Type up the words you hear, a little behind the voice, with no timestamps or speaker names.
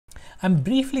I'm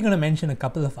briefly going to mention a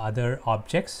couple of other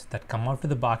objects that come out of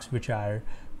the box, which are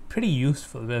pretty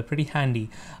useful, they're pretty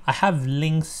handy. I have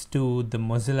links to the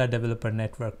Mozilla Developer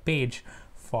Network page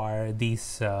for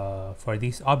these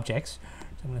objects.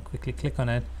 So I'm going to quickly click on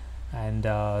it. And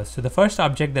so the first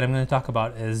object that I'm going to talk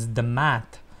about is the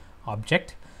math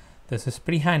object. This is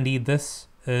pretty handy. This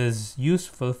is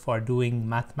useful for doing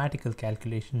mathematical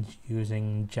calculations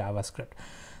using JavaScript.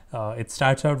 It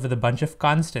starts out with a bunch of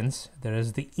constants. There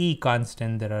is the e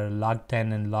constant, there are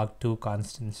log10 and log2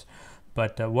 constants.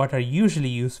 But what are usually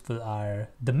useful are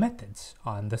the methods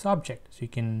on this object. So you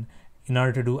can, in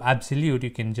order to do absolute,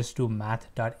 you can just do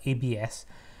math.abs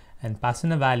and pass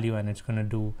in a value, and it's going to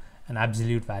do an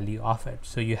absolute value of it.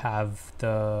 So you have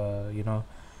the,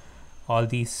 all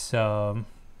these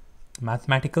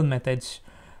mathematical methods.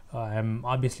 I'm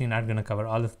obviously not going to cover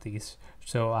all of these.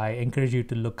 So I encourage you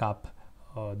to look up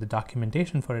the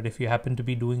documentation for it. If you happen to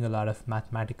be doing a lot of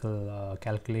mathematical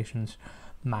calculations,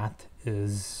 math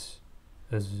is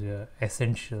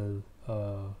essential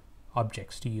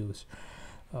objects to use.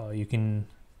 You can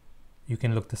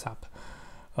look this up.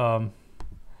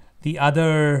 The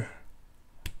other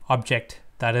object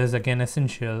that is again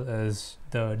essential is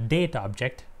the date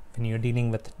object. When you're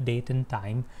dealing with date and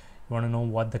time, you want to know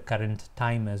what the current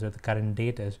time is or the current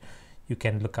date is, you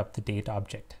can look up the date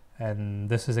object. And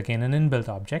this is again an inbuilt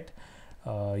object.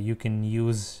 You can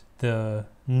use the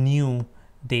new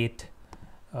date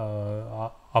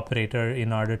operator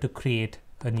in order to create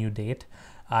a new date.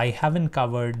 I haven't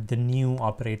covered the new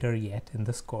operator yet in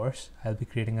this course. I'll be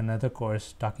creating another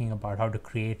course talking about how to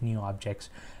create new objects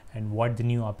and what the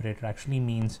new operator actually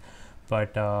means.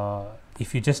 But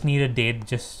if you just need a date,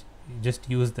 just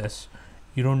use this.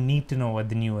 You don't need to know what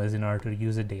the new is in order to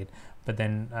use a date, but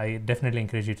then I definitely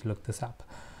encourage you to look this up.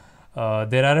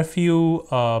 There are a few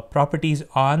properties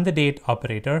on the date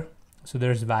operator. So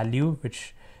there's value,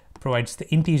 which provides the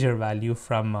integer value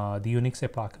from the Unix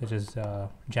epoch, which is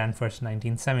Jan 1st,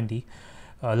 1970.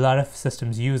 A lot of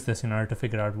systems use this in order to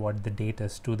figure out what the date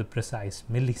is to the precise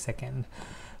millisecond.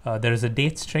 There is a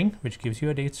date string, which gives you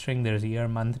a date string. There's year,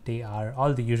 month, day, hour,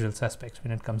 all the usual suspects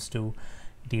when it comes to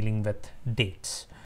dealing with dates.